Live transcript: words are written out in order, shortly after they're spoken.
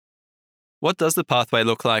What does the pathway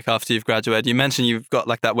look like after you've graduated? You mentioned you've got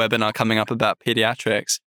like that webinar coming up about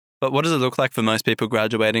pediatrics, but what does it look like for most people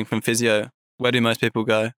graduating from physio? Where do most people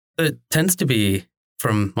go? It tends to be,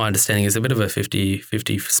 from my understanding, is a bit of a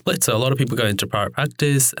 50-50 split. So a lot of people go into private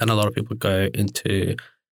practice and a lot of people go into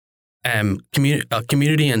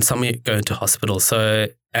community and some go into hospital. So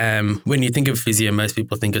when you think of physio, most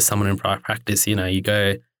people think of someone in private practice. You know, you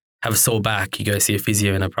go have a sore back, you go see a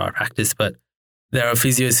physio in a private practice, but there are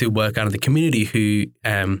physios who work out in the community who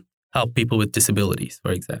help people with disabilities,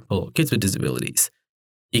 for example, or kids with disabilities.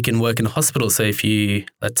 You can work in a hospital. So if you,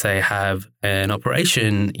 let's say, have an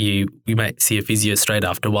operation, you might see a physio straight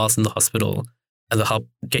after whilst in the hospital, and they'll help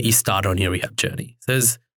get you started on your rehab journey. So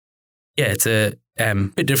it's a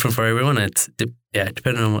bit different for everyone. It's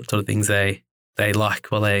depending on what sort of things they like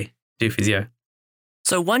while they do physio.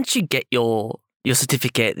 So once you get your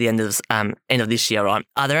certificate at the end of this year, right?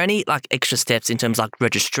 Are there any like extra steps in terms of like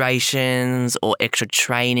registrations or extra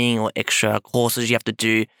training or extra courses you have to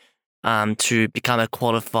do to become a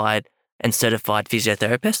qualified and certified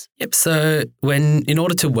physiotherapist? Yep. So in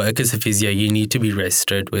order to work as a physio, you need to be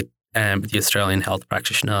registered with the Australian Health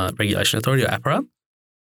Practitioner Regulation Authority, or APRA.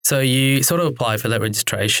 So you sort of apply for that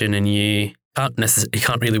registration, and you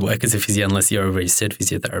can't really work as a physio unless you're a registered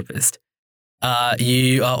physiotherapist.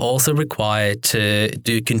 You are also required to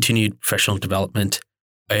do continued professional development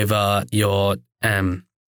over your time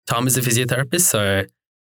as a physiotherapist. So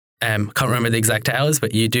can't remember the exact hours,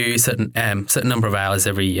 but you do certain number of hours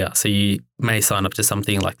every year. So you may sign up to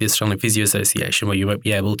something like the Australian Physio Association, where you won't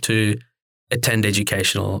be able to attend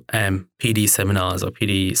educational PD seminars or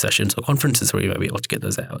PD sessions or conferences where you won't be able to get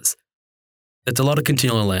those hours. It's a lot of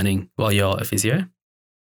continual learning while you're a physio.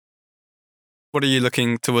 What are you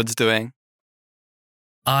looking towards doing?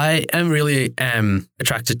 I am really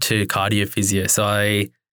attracted to cardio physio. So I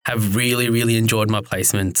have really, really enjoyed my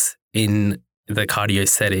placements in the cardio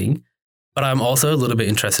setting, but I'm also a little bit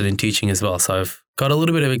interested in teaching as well. So I've got a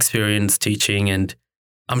little bit of experience teaching, and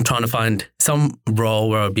I'm trying to find some role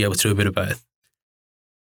where I'll be able to do a bit of both.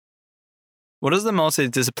 What does the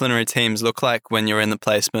multidisciplinary teams look like when you're in the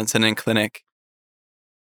placements and in clinic?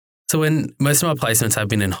 So when most of my placements have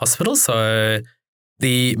been in hospital, so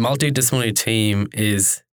the multidisciplinary team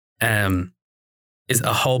is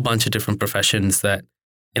a whole bunch of different professions that,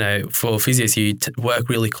 you know, for physios, you work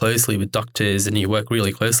really closely with doctors, and you work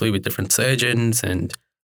really closely with different surgeons and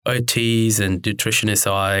OTs and nutritionists.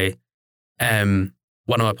 So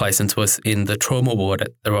one of my placements was in the trauma ward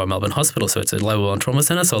at the Royal Melbourne Hospital. So it's a level 1 trauma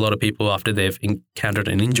centre. So a lot of people, after they've encountered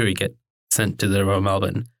an injury, get sent to the Royal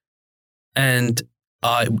Melbourne. And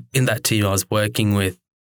in that team, I was working with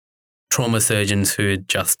trauma surgeons who would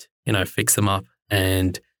just, you know, fix them up.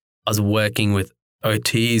 And I was working with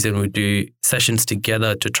OTs, and we'd do sessions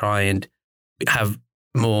together to try and have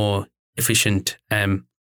more efficient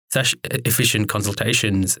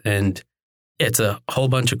consultations. And yeah, it's a whole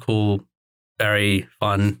bunch of cool, very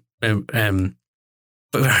fun, but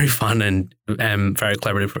very fun and very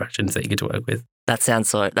collaborative professions that you get to work with. That sounds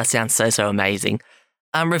so amazing.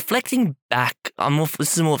 Reflecting back,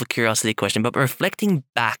 this is more of a curiosity question, but reflecting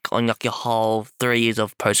back on like your whole 3 years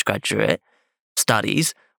of postgraduate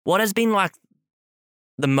studies, what has been like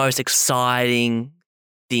the most exciting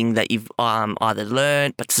thing that you've either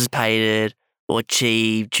learned, participated, or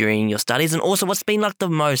achieved during your studies? And also, what's been like the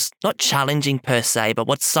most, not challenging per se, but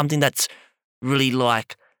what's something that's really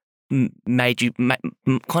like made you,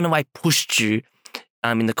 kind of like pushed you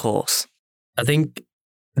in the course? I think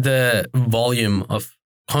the volume of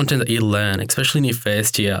content that you learn, especially in your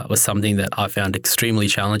first year, was something that I found extremely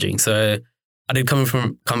challenging. So I did come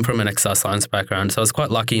from an exercise science background, so I was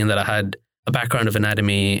quite lucky in that I had a background of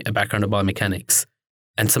anatomy, a background of biomechanics,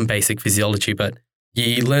 and some basic physiology. But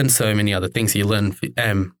you learn so many other things. You learn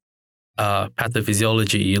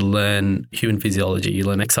pathophysiology, you learn human physiology, you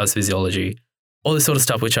learn exercise physiology, all this sort of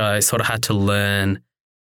stuff, which I sort of had to learn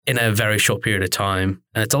in a very short period of time.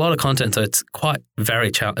 And it's a lot of content, so it's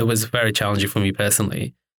it was very challenging for me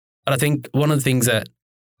personally. But I think one of the things that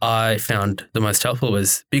I found the most helpful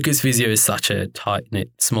was, because physio is such a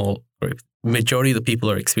tight-knit, small group, majority of the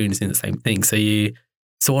people are experiencing the same thing. So you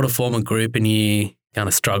sort of form a group and you kind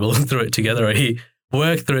of struggle through it together, or you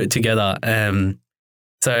work through it together. In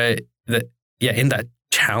that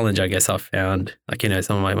challenge, I guess I found, like, you know,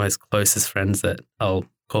 some of my most closest friends that I'll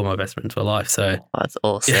call my best friends for life. So that's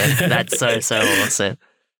awesome. That's so awesome.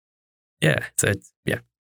 Yeah. So it's, yeah.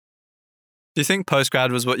 Do you think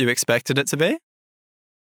postgrad was what you expected it to be?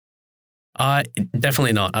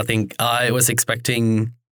 Definitely not. I think I was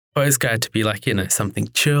expecting postgrad to be like, you know, something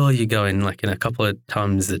chill. You go in like in a couple of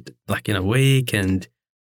times, like in a week, and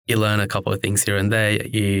you learn a couple of things here and there.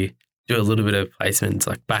 You do a little bit of placements.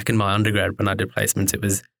 Like back in my undergrad, when I did placements, it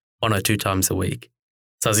was 1 or 2 times a week.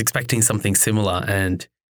 So I was expecting something similar, and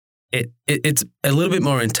it's a little bit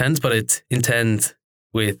more intense, but it's intense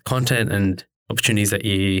with content and opportunities that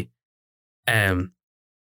you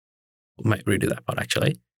might redo that part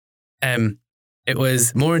actually. It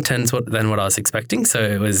was more intense than what I was expecting. So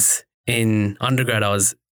it was in undergrad, I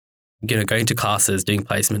was going to classes, doing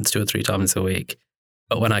placements 2 or 3 times a week.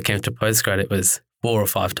 But when I came to postgrad, it was 4 or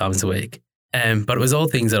 5 times a week. But it was all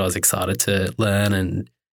things that I was excited to learn and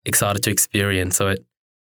excited to experience. So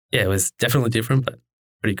it was definitely different, but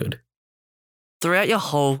pretty good. Throughout your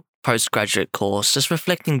whole postgraduate course, just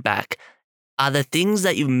reflecting back, are there things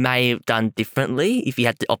that you may have done differently if you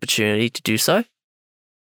had the opportunity to do so?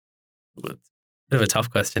 Bit of a tough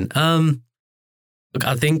question. Look,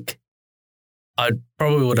 I think I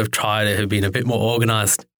probably would have tried to have been a bit more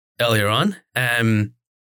organised earlier on.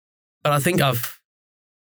 But I think I've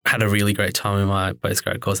had a really great time in my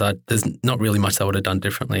postgrad course. There's not really much I would have done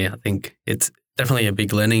differently. I think it's definitely a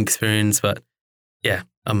big learning experience, but yeah,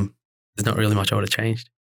 there's not really much I would have changed.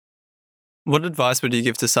 What advice would you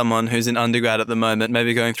give to someone who's in undergrad at the moment,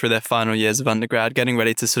 maybe going through their final years of undergrad, getting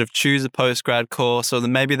ready to sort of choose a postgrad course, or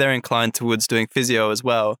maybe they're inclined towards doing physio as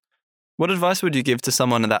well? What advice would you give to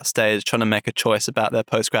someone at that stage trying to make a choice about their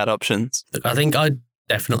postgrad options? Look, I think I'd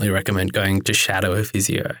definitely recommend going to shadow a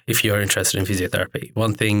physio if you're interested in physiotherapy.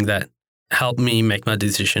 One thing that helped me make my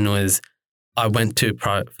decision was I went to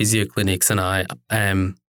private physio clinics, and I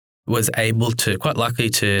was able to, quite lucky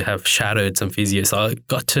to have shadowed some physios. So I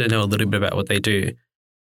got to know a little bit about what they do.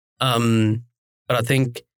 But I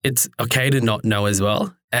think it's okay to not know as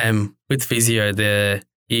well. With physio,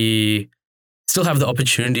 you still have the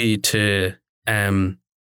opportunity to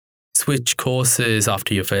switch courses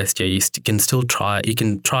after your first year. You can still try it. You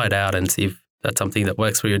can try it out and see if that's something that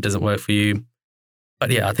works for you or doesn't work for you. But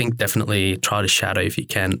yeah, I think definitely try to shadow if you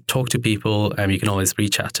can. Talk to people. You can always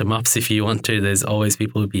reach out to MUPS if you want to. There's always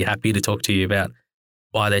people who'd be happy to talk to you about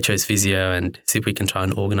why they chose physio, and see if we can try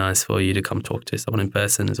and organise for you to come talk to someone in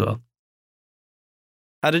person as well.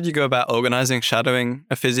 How did you go about organising shadowing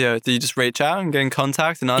a physio? Did you just reach out and get in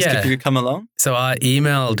contact and ask if you could come along? So I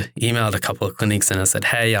emailed a couple of clinics, and I said,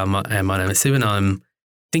 hey, my name is Sue, and I'm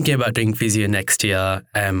thinking about doing physio next year.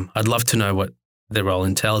 I'd love to know what the role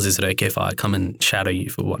entails. Is it okay if I come and shadow you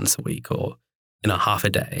for once a week or half a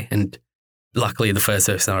day? And luckily the first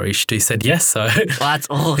person I reached to said yes. So well, that's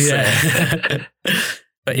awesome. Yeah.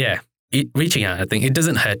 But yeah, reaching out, I think it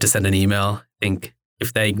doesn't hurt to send an email. I think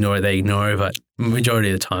if they ignore it, they ignore it, but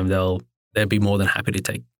majority of the time they'll be more than happy to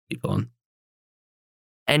take people on.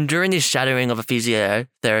 And during this shadowing of a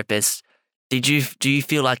physiotherapist, do you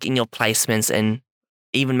feel like in your placements and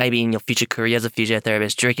even maybe in your future career as a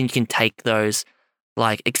physiotherapist, do you reckon you can take those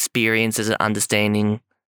like experiences and understanding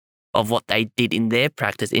of what they did in their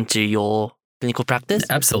practice into your clinical practice?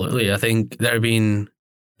 Absolutely. I think there have been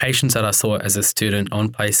patients that I saw as a student on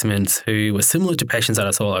placements who were similar to patients that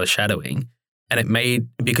I saw I was shadowing. And it made,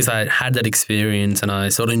 because I had that experience and I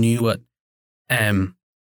sort of knew what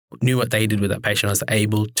they did with that patient, I was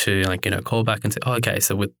able to call back and say, oh, okay,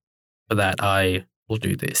 so for that I will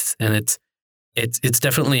do this. And it's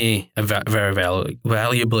definitely a very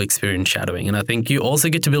valuable experience shadowing. And I think you also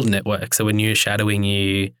get to build networks. So when you're shadowing,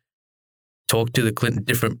 you talk to the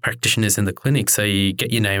different practitioners in the clinic. So you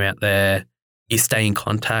get your name out there, you stay in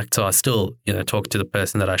contact. So I still, talk to the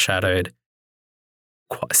person that I shadowed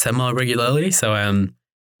quite semi-regularly. So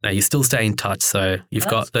you still stay in touch. So you've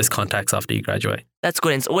got those contacts after you graduate. That's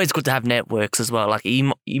good. And it's always good to have networks as well. Like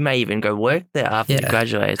you may even go work there after you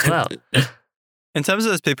graduate as well. In terms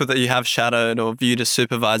of those people that you have shadowed or viewed as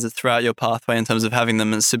supervisors throughout your pathway, in terms of having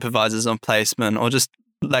them as supervisors on placement or just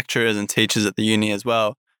lecturers and teachers at the uni as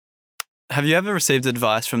well, have you ever received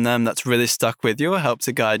advice from them that's really stuck with you or helped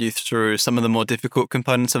to guide you through some of the more difficult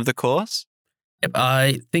components of the course? Yep,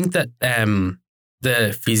 I think that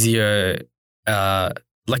the physio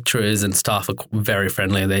lecturers and staff are very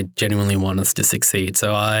friendly. They genuinely want us to succeed.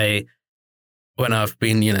 So when I've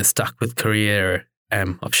been stuck with career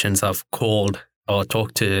options, I've called or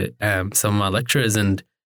talked to some of my lecturers, and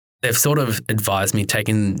they've sort of advised me,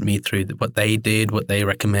 taken me through what they did, what they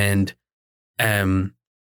recommend. I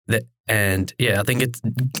think it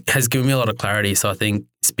has given me a lot of clarity. So I think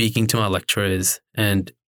speaking to my lecturers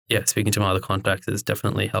and speaking to my other contacts has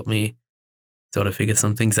definitely helped me sort of figure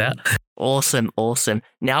some things out. Awesome.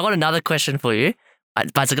 Now I've got another question for you, but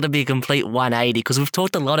it's going to be a complete 180 because we've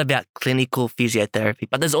talked a lot about clinical physiotherapy,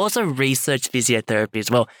 but there's also research physiotherapy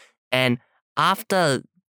as well. And after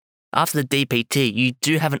the DPT, you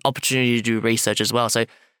do have an opportunity to do research as well. So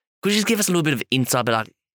could you just give us a little bit of insight about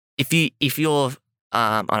if you're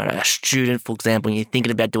I don't know, a student, for example, and you're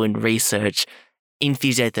thinking about doing research in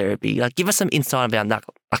physiotherapy, like give us some insight about that.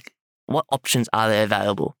 Like what options are there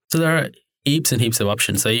available? So there are heaps and heaps of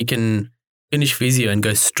options. So you can finish physio and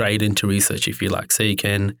go straight into research if you like. So you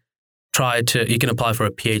can apply for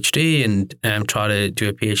a PhD and try to do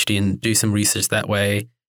a PhD and do some research that way.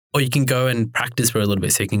 Or you can go and practice for a little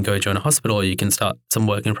bit. So you can go join a hospital, or you can start some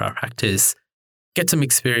work in private practice, get some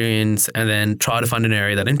experience, and then try to find an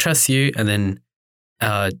area that interests you, and then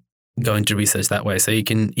go into research that way. So you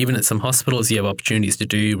can, even at some hospitals, you have opportunities to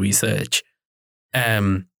do research.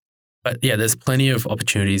 But yeah, there's plenty of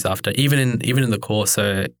opportunities after, even in the course.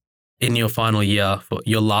 So in your final year, for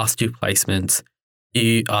your last 2 placements,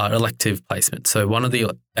 you are elective placements. So one of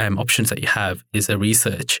the options that you have is a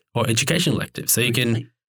research or education elective. So you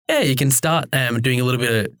can start doing look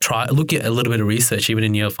at a little bit of research even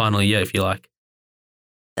in your final year if you like.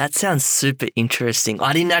 That sounds super interesting.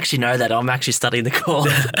 I didn't actually know that. I'm actually studying the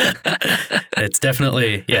course. It's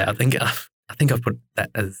definitely, yeah, I think I've put that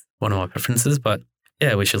as one of my preferences, but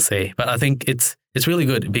yeah, we shall see. But I think it's really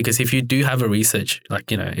good because if you do have a research, like,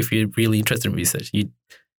 you know, if you're really interested in research, you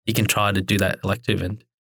can try to do that elective and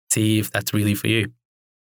see if that's really for you.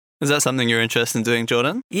 Is that something you're interested in doing,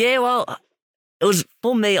 Jordan? Yeah, well, it was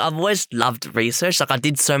for me. I've always loved research. Like I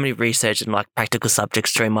did so many research in like practical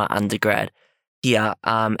subjects during my undergrad here.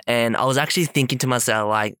 And I was actually thinking to myself,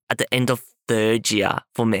 like at the end of 3rd year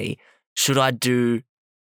for me, should I do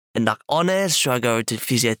like honours? Should I go to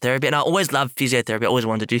physiotherapy? And I always loved physiotherapy. I always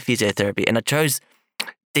wanted to do physiotherapy. And I chose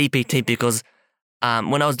DPT because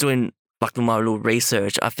when I was doing like my little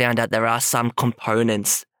research, I found out there are some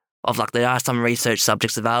components of like, there are some research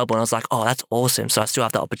subjects available. And I was like, oh, that's awesome. So I still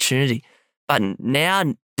have the opportunity. But now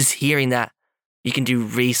just hearing that you can do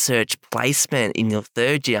research placement in your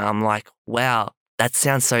 3rd year, I'm like, wow, that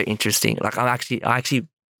sounds so interesting. Like I actually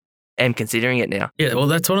am considering it now. Yeah, well,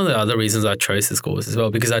 that's one of the other reasons I chose this course as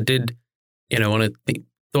well, because I did, you know,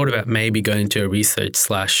 thought about maybe going to a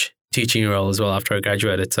research/teaching role as well after I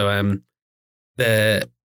graduated. So the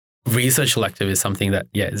research elective is something that,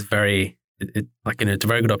 yeah, is very, it's a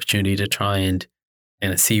very good opportunity to try and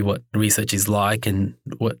see what research is like and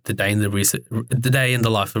what the day in the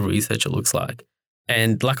life of a researcher looks like.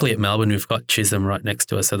 And luckily at Melbourne, we've got Chisholm right next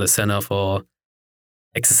to us, so the Centre for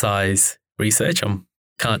Exercise Research. I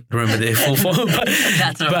can't remember their full form,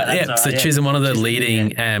 so Chisholm, one of the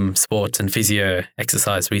leading sports and physio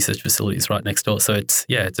exercise research facilities right next door. So it's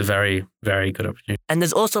a very, very good opportunity. And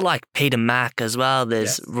there's also like Peter Mac as well.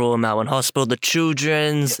 There's Royal Melbourne Hospital, the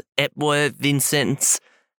Children's, Epworth, Vincent's.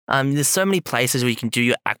 There's so many places where you can do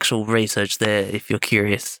your actual research there if you're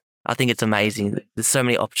curious. I think it's amazing. There's so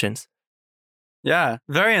many options. Yeah,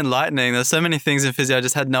 very enlightening. There's so many things in physio. I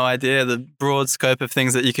just had no idea the broad scope of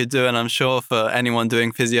things that you could do. And I'm sure for anyone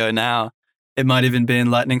doing physio now, it might even be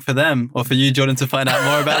enlightening for them or for you, Jordan, to find out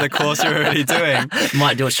more about the course you're already doing.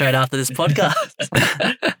 Might do it straight after this podcast.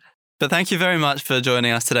 But thank you very much for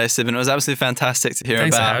joining us today, Sivan. It was absolutely fantastic to hear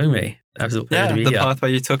Thanks about. Thanks for having me. Absolutely. Yeah, the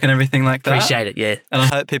pathway you took and everything like that. Appreciate it, yeah. And I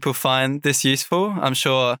hope people find this useful. I'm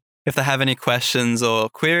sure if they have any questions or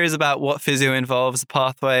queries about what physio involves, the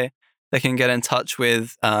pathway, they can get in touch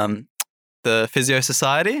with the Physio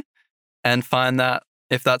Society and find that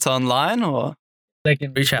if that's online, or they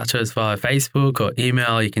can reach out to us via Facebook or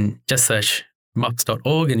email. You can just search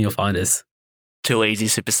mops.org and you'll find us. Too easy,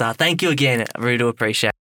 superstar. Thank you again. I really do appreciate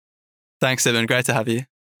it. Thanks, Sivan. Great to have you.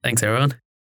 Thanks, everyone.